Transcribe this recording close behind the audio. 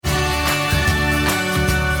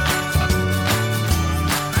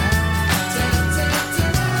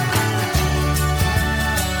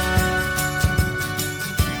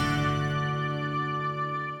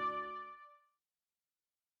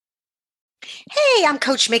Hey, I'm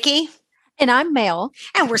Coach Mickey, And I'm Mel.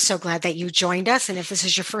 and we're so glad that you joined us. And if this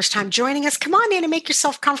is your first time joining us, come on in and make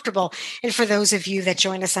yourself comfortable. And for those of you that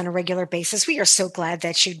join us on a regular basis, we are so glad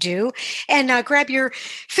that you do. And grab your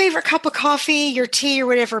favorite cup of coffee, your tea, or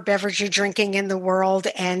whatever beverage you're drinking in the world.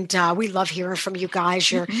 And we love hearing from you guys,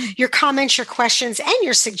 Mhm. your comments, your questions, and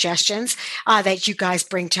your suggestions that you guys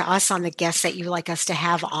bring to us on the guests that you like us to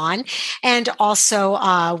have on. And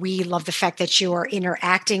also, we love the fact that you are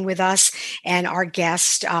interacting with us and our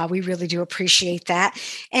guest. We really do appreciate that.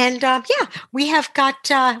 And yeah, we have got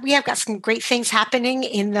some great things happening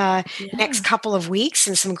in the next Yeah. couple of weeks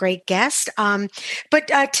and some great guests. But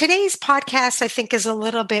today's podcast, I think, is a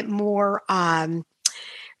little bit more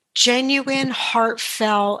genuine,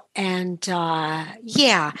 heartfelt, and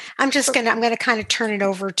yeah. I'm gonna kind of turn it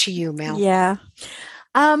over to you, Mel. Yeah.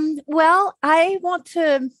 Well, I want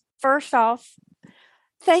to first off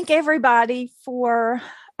thank everybody for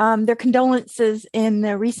their condolences in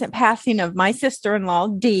the recent passing of my sister-in-law,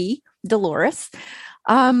 Dolores.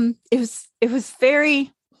 It was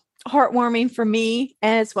very heartwarming for me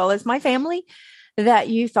as well as my family that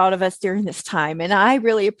you thought of us during this time, and I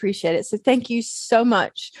really appreciate it. So thank you so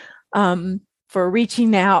much for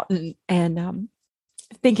reaching out and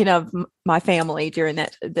thinking of my family during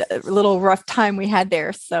that the little rough time we had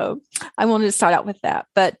there. So I wanted to start out with that.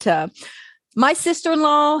 But my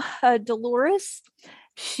sister-in-law, Dolores,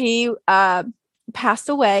 she passed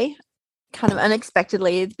away kind of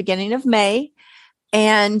unexpectedly at the beginning of May.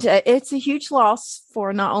 And it's a huge loss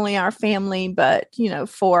for not only our family, but,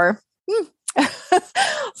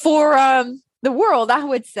 for the world, I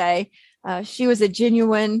would say. She was a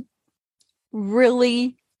genuine,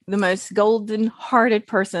 really the most golden hearted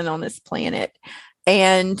person on this planet.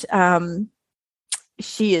 And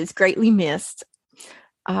she is greatly missed.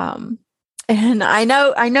 Um, and I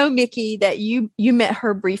know, Mickey, that you met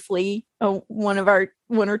her briefly one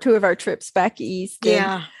or two of our trips back east,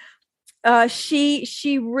 and Yeah.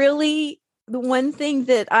 she really, the one thing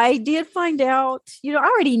that I did find out, I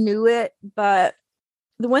already knew it, but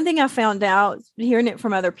the one thing I found out hearing it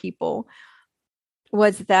from other people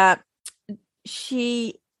was that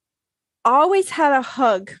she always had a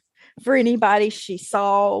hug for anybody she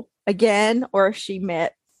saw again or she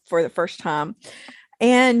met for the first time.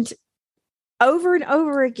 And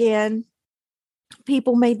over again,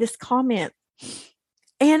 people made this comment.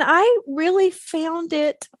 And I really found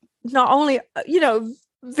it not only,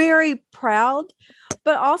 very proud,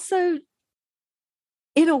 but also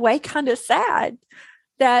in a way kind of sad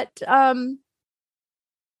that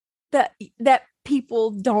that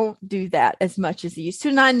people don't do that as much as they used to.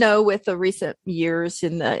 And I know with the recent years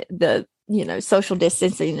in the social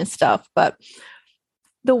distancing and stuff, but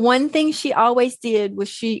the one thing she always did was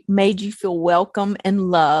she made you feel welcome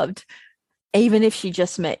and loved, even if she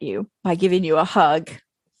just met you by giving you a hug.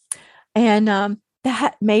 And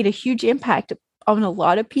that made a huge impact on a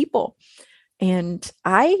lot of people. And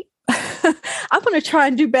I'm going to try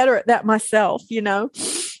and do better at that myself.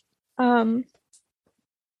 Um,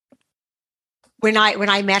 When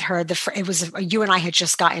I met her, it was you and I had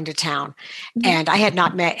just got into town, mhm. and I had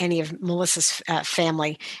not met any of Melissa's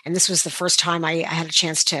family, and this was the first time I had a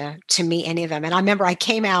chance to meet any of them. And I remember I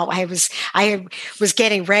came out, I was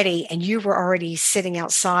getting ready, and you were already sitting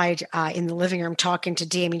outside in the living room talking to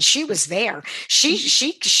Dee. I mean, she was there. She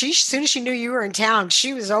as soon as she knew you were in town,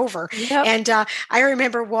 she was over. Yep. And I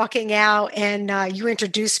remember walking out, and you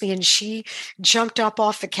introduced me, and she jumped up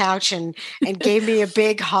off the couch and gave me a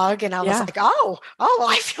big hug, and I was Yeah. like, oh,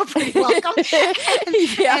 I feel pretty welcome. and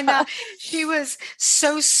and Yeah. she was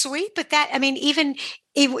so sweet. But that, I mean, even,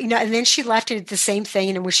 and then she left and did the same thing,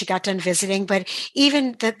 and when she got done visiting. But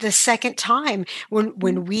even the second time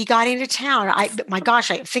when we got into town, my gosh,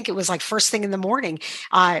 I think it was like first thing in the morning.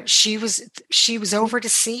 She was over to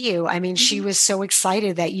see you. I mean, she Mhm. was so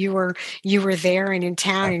excited that you were there and in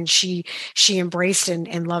town, and she embraced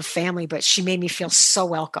and loved family. But she made me feel so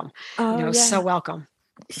welcome, Oh so yeah. welcome.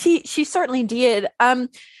 She certainly did.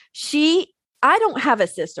 She I don't have a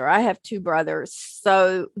sister. I have two brothers.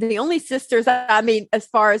 So the only sisters, I mean, as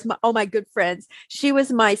far as all my good friends, she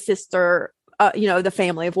was my sister, the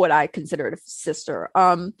family of what I considered a sister.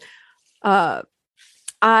 Uh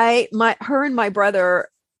her and my brother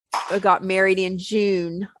got married in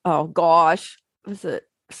June. Oh gosh. Was it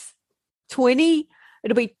 20?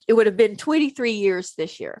 It would have been 23 years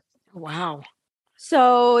this year. Wow.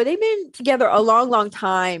 So they've been together a long, long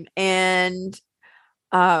time. And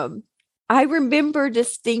um, I remember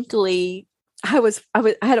distinctly, I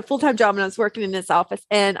had a full-time job and I was working in this office,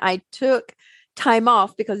 and I took time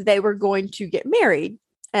off because they were going to get married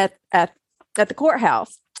at the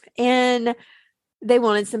courthouse. And they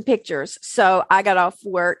wanted some pictures. So I got off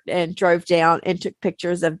work and drove down and took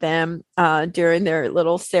pictures of them during their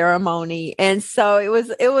little ceremony. And so it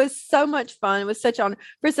was so much fun. It was such on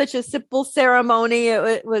for such a simple ceremony.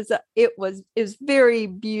 It was very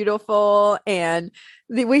beautiful. And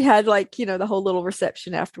we had like, the whole little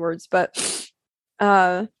reception afterwards, but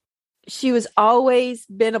she was always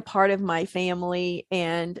been a part of my family.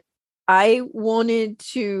 And I wanted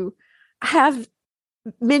to have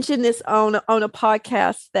mentioned this on a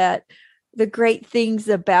podcast, that the great things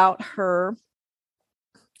about her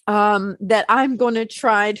that I'm going to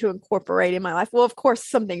try to incorporate in my life. Well, of course,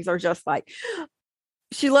 some things are just like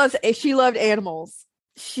she loved animals.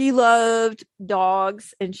 She loved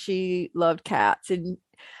dogs and she loved cats, and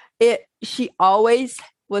she always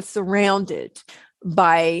was surrounded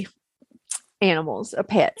by animals,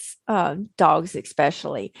 pets, dogs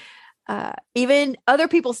especially. Even other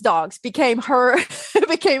people's dogs became her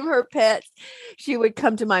pets. She would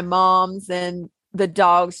come to my mom's and the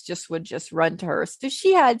dogs would run to her. So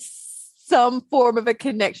she had some form of a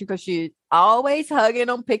connection because she always hugging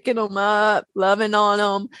them, picking them up, loving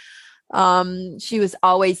on them. She was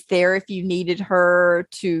always there if you needed her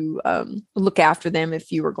to look after them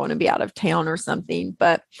if you were going to be out of town or something.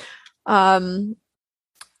 But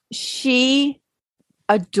she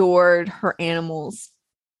adored her animals.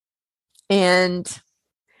 And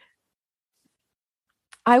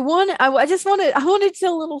I wanted to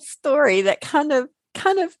tell a little story that kind of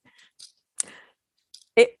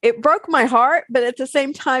it broke my heart, but at the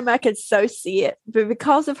same time I could so see it. But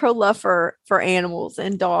because of her love for animals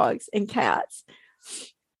and dogs and cats,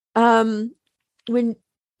 when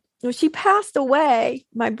she passed away,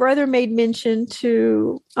 my brother made mention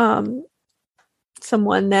to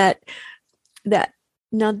someone that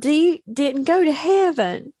now Dee didn't go to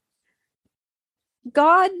heaven.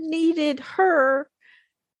 God needed her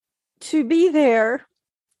to be there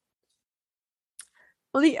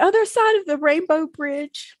on the other side of the Rainbow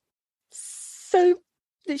Bridge so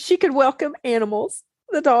that she could welcome animals,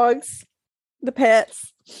 the dogs, the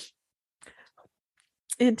pets,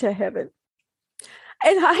 into heaven.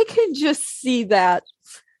 And I can just see that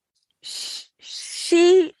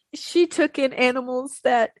she took in animals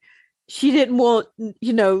that she didn't want,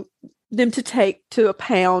 them to take to a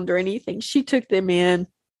pound or anything. She took them in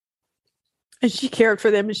and she cared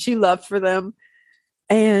for them and she loved for them.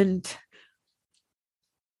 And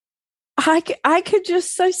I could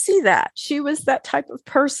just so see that she was that type of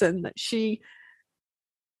person, that she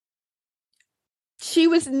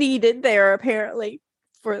was needed there apparently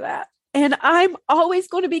for that. And I'm always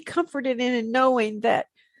going to be comforted in knowing that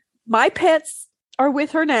my pets are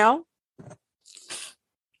with her now.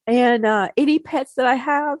 And any pets that I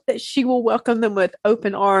have, that she will welcome them with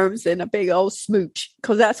open arms and a big old smooch,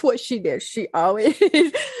 because that's what she did. She always,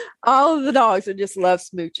 all of the dogs would just love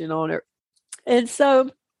smooching on her. And so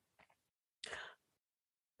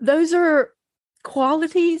those are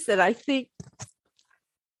qualities that I think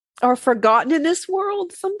are forgotten in this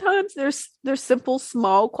world. Sometimes they're simple,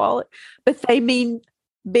 small qualities, but they mean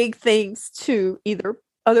big things to either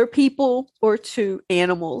other people or to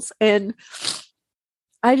animals. And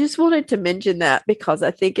I just wanted to mention that because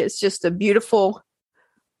I think it's just a beautiful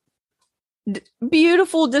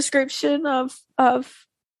description of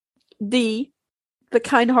the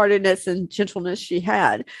kind-heartedness and gentleness she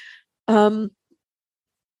had. I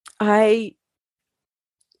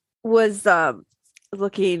was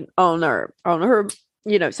looking on her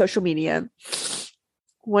social media.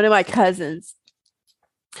 One of my cousins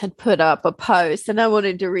had put up a post, and I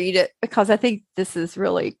wanted to read it because I think this is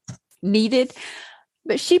really needed.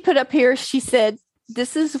 But she put up here, she said,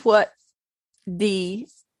 this is what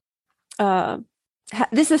this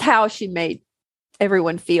is how she made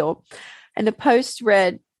everyone feel. And the post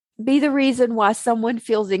read, be the reason why someone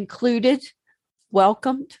feels included,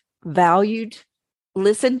 welcomed, valued,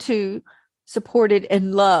 listened to, supported,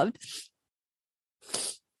 and loved.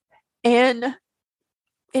 And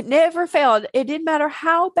it never failed. It didn't matter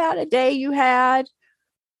how bad a day you had.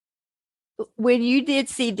 When you did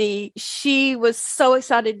see Dee, she was so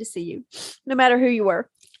excited to see you, no matter who you were.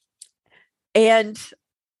 And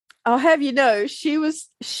I'll have you know, she was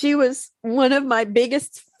one of my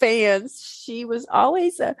biggest fans. She was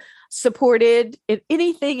always supported in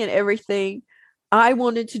anything and everything I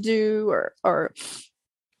wanted to do, or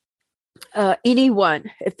anyone.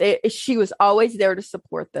 She was always there to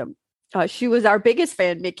support them. She was our biggest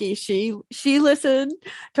fan, Mickey. She listened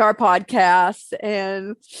to our podcast,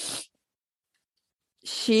 and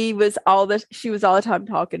she was all the time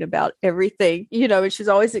talking about everything, and she's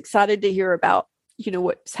always excited to hear about,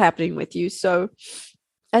 what's happening with you. So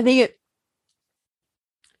I think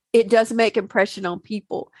it does make impression on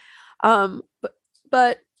people.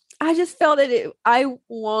 But I just felt that I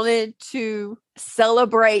wanted to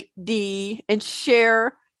celebrate Dee and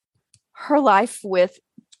share her life with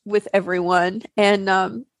everyone.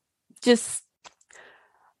 And just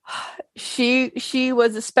she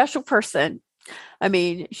was a special person. I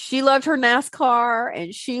mean, she loved her NASCAR,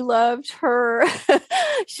 and she loved her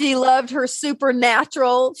she loved her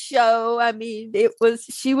Supernatural show. I mean,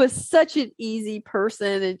 she was such an easy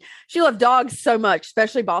person, and she loved dogs so much,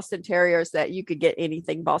 especially Boston Terriers, that you could get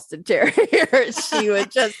anything Boston Terrier. She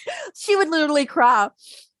would literally cry.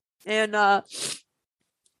 And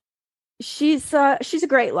she's a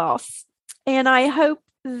great loss. And I hope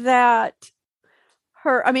that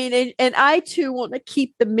and I too want to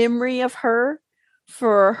keep the memory of her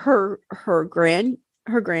for her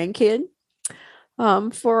grandkid,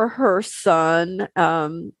 for her son,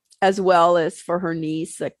 as well as for her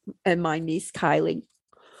niece and my niece Kylie.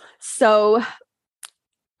 So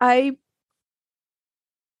I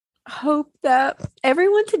hope that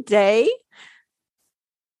everyone today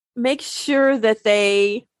makes sure that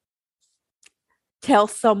they tell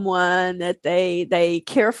someone that they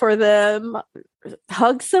care for them,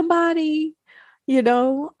 hug somebody,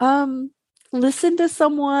 listen to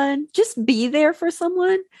someone, just be there for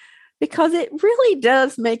someone, because it really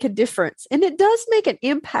does make a difference, and it does make an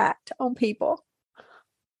impact on people.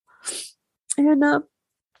 And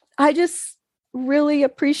I just really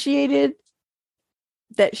appreciated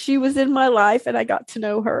that she was in my life and I got to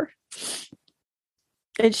know her,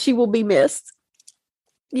 and she will be missed,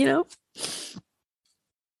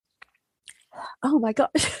 Oh my gosh.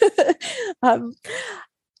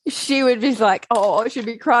 She would be like, oh, she'd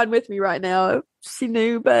be crying with me right now if she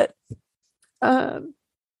knew. But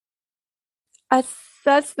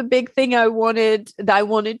that's the big thing I wanted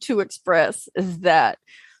to express, is that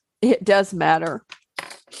it does matter.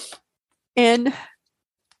 And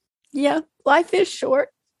yeah, life is short,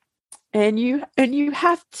 and you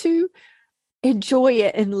have to enjoy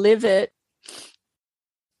it and live it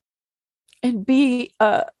and be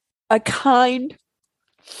a kind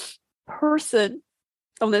person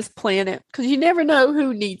on this planet, because you never know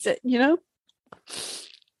who needs it,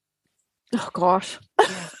 Oh gosh.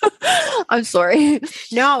 I'm sorry.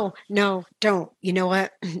 No, don't. You know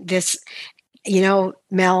what?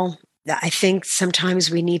 Mel, I think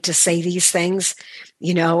sometimes we need to say these things,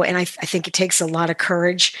 and I think it takes a lot of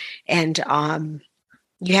courage. And all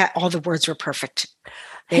the words were perfect.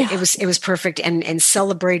 It was perfect. And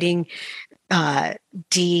celebrating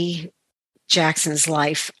Dee Jackson's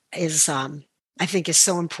life is, I think, is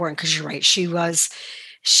so important, because you're right. She was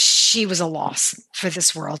a loss for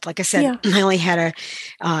this world. Like I said, I only had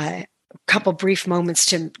a couple brief moments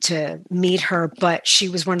to meet her, but she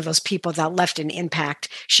was one of those people that left an impact.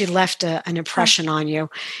 She left an impression on you.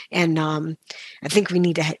 And I think we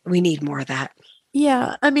need more of that.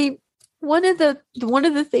 Yeah. I mean, one of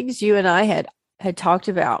the things you and I had talked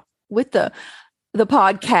about with the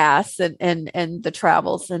podcasts and the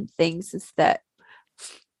travels and things is that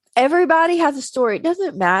everybody has a story. It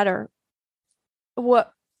doesn't matter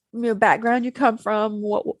what background you come from,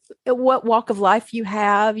 what walk of life you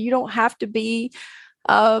have. You don't have to be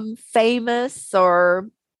famous or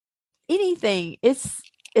anything. It's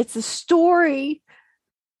a story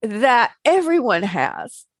that everyone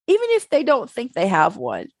has, even if they don't think they have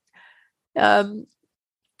one. Like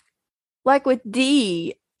with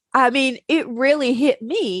Dee, I mean, it really hit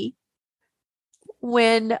me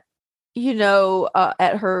when,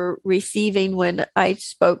 at her receiving, when I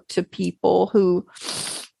spoke to people who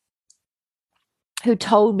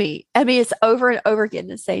told me, I mean, it's over and over again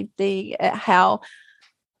the same thing, how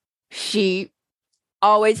she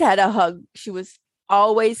always had a hug. She was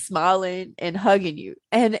always smiling and hugging you.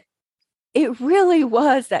 And it really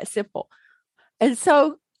was that simple. And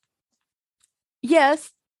so,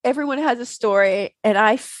 yes, everyone has a story, and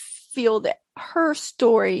I feel that her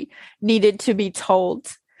story needed to be told.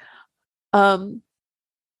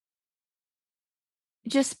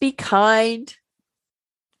 Just be kind,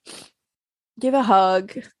 give a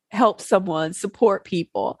hug, help someone, support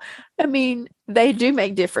people. I mean, they do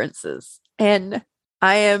make differences. And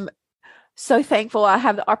I am so thankful I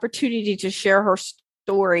have the opportunity to share her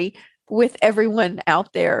story with everyone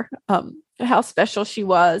out there, how special she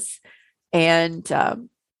was. And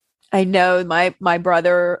I know my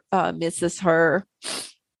brother misses her,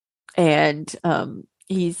 and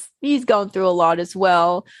he's gone through a lot as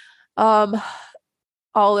well. All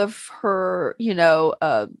of her,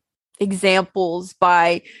 examples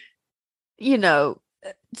by,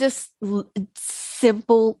 just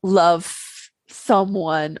simple love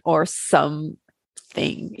someone or something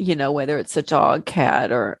thing, whether it's a dog,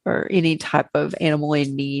 cat, or any type of animal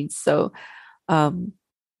in need. So, that's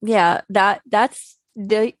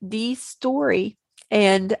the story.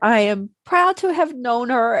 And I am proud to have known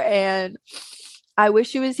her, and I wish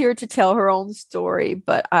she was here to tell her own story,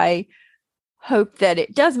 but I hope that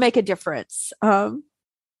it does make a difference. And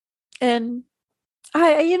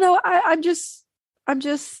I'm just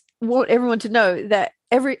want everyone to know that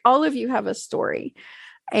all of you have a story,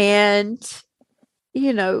 and,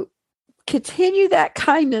 continue that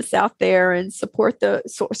kindness out there and support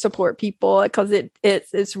people, because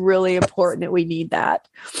it's really important that we need that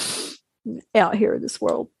out here in this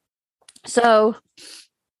world. So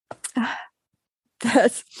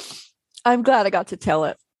I'm glad I got to tell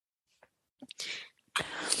it.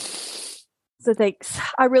 So thanks.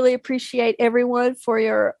 I really appreciate everyone for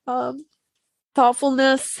your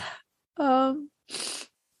thoughtfulness.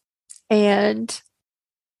 And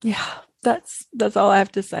yeah, that's all I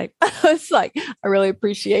have to say. It's like, I really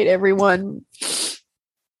appreciate everyone.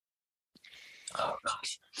 Oh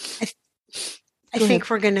gosh. I think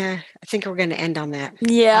we're gonna end on that.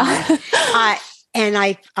 Yeah.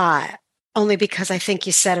 Only because I think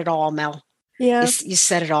you said it all, Mel. Yeah. You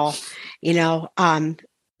said it all.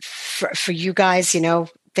 For you guys,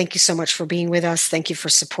 thank you so much for being with us. Thank you for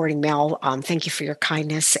supporting Mel. Thank you for your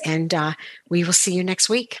kindness, and we will see you next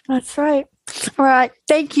week. That's right. All right.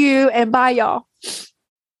 Thank you, and bye, y'all.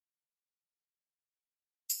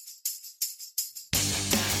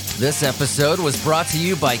 This episode was brought to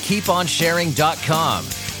you by KeepOnSharing.com.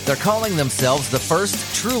 They're calling themselves the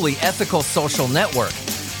first truly ethical social network.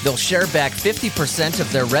 They'll share back 50%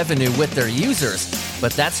 of their revenue with their users,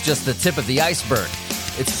 but that's just the tip of the iceberg.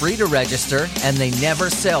 It's free to register, and they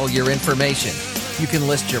never sell your information. You can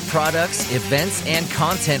list your products, events, and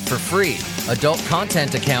content for free. Adult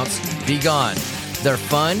content accounts, be gone. They're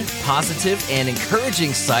fun, positive, and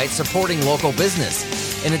encouraging sites supporting local business.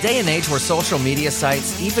 In a day and age where social media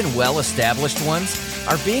sites, even well-established ones,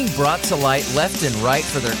 are being brought to light left and right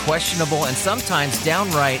for their questionable and sometimes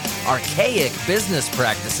downright archaic business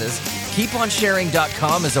practices,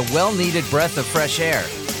 KeepOnSharing.com is a well-needed breath of fresh air.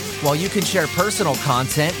 While you can share personal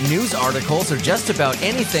content, news articles, or just about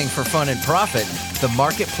anything for fun and profit, the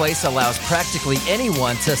marketplace allows practically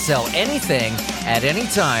anyone to sell anything at any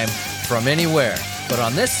time from anywhere. But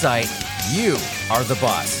on this site, you are the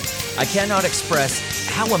boss. I cannot express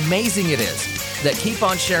how amazing it is that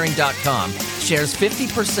KeepOnSharing.com shares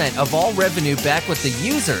 50% of all revenue back with the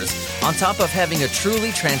users, on top of having a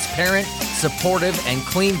truly transparent, supportive, and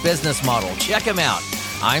clean business model. Check them out.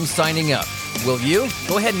 I'm signing up. Will you?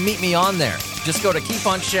 Go ahead and meet me on there. Just go to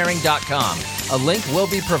KeepOnSharing.com. A link will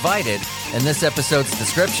be provided in this episode's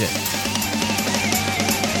description.